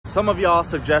Some of y'all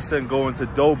suggested going to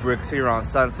Doughbriks here on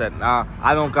Sunset. Nah,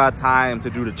 I don't got time to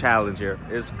do the challenge here.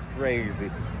 It's crazy.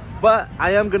 But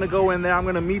I am gonna go in there. I'm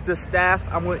gonna meet the staff.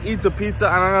 I'm gonna eat the pizza,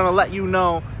 and I'm gonna let you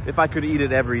know if I could eat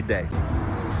it every day.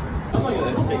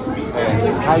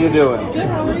 Hey, how you doing? Good,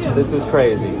 how are you? This is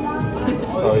crazy.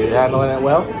 So you're handling it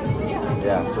well?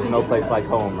 Yeah, there's no place like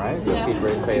home, right? Just keep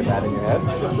saying that in your head.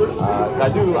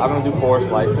 I'm gonna do 4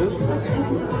 slices.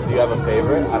 Do you have a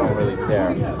favorite? I don't really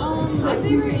care. My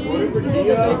favorite is either the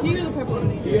veggie or the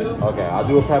pepperoni. Okay, I'll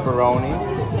do a pepperoni.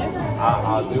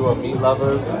 I'll do a meat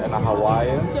lovers and a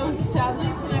Hawaiian. So sadly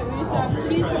tonight we just have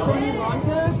cheese, pepperoni,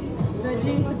 vodka,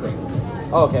 veggie,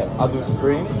 supreme. Oh, okay, I'll do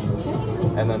supreme.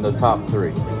 And then the top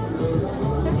 3.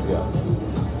 Yeah.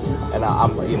 And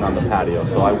I'm eating on the patio,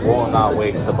 so I will not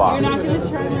waste the box. You're not going to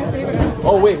try my favorite.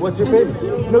 Oh, wait, what's your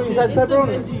favorite? No, you said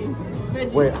pepperoni.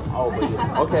 Veggie. Wait, oh, but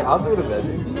okay, I'll do the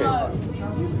veggie. Okay. No,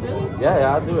 really?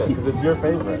 Yeah, I'll do it, because it's your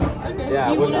favorite. Okay. Yeah,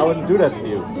 I wouldn't do that to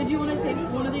you. Did you want to take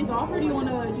one of these off, or do you want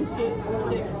to just get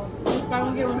 6? Buy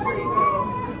one, get one free,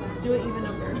 so do it even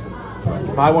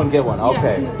number. Buy one, get one,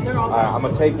 okay. Yeah, they're all right, I'm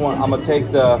going to take one, I'm going to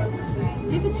take the...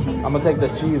 Get the cheese. I'm going to take the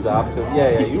cheese off, because,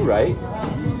 yeah, you're right.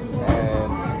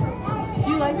 Do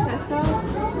you like pesto?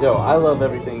 Yo, I love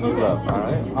everything you love, all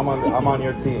right? I'm on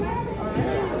your team.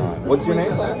 What's your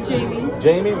name? Jamie.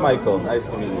 Jamie Michael. Nice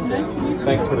to meet you, Jamie.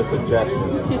 Thanks for the suggestion.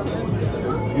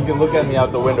 You can look at me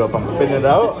out the window. If I'm spitting it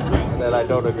out, then I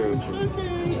don't agree with you.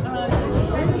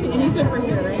 And you said from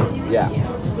here, right? Yeah.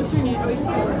 What's your name?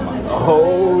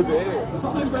 Oh, damn. It's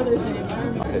my brother's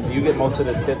name. Okay, do you get most of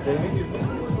this kit, Jamie?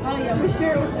 Oh yeah, we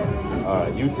share it with everyone. All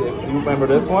right, you remember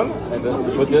this one and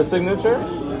this with this signature,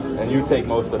 and you take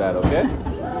most of that, okay?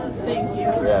 Thank you.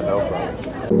 Yeah, no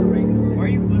problem. Why are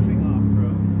you flipping off, bro?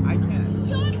 I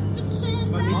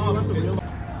can't. My mom.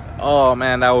 Oh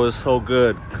man, that was so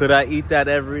good. Could I eat that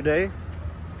every day?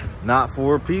 Not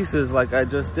 4 pieces like I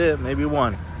just did. Maybe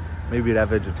 1. Maybe that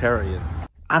vegetarian.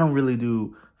 I don't really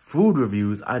do food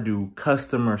reviews. I do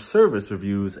customer service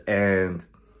reviews, and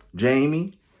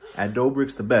Jamie at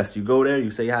Doughbriks, the best. You go there,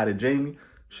 you say hi to Jamie.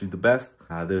 She's the best.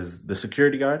 There's the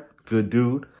security guard, good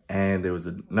dude. And there was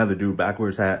another dude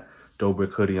backwards hat,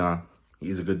 Doughbriks hoodie on.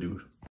 He's a good dude.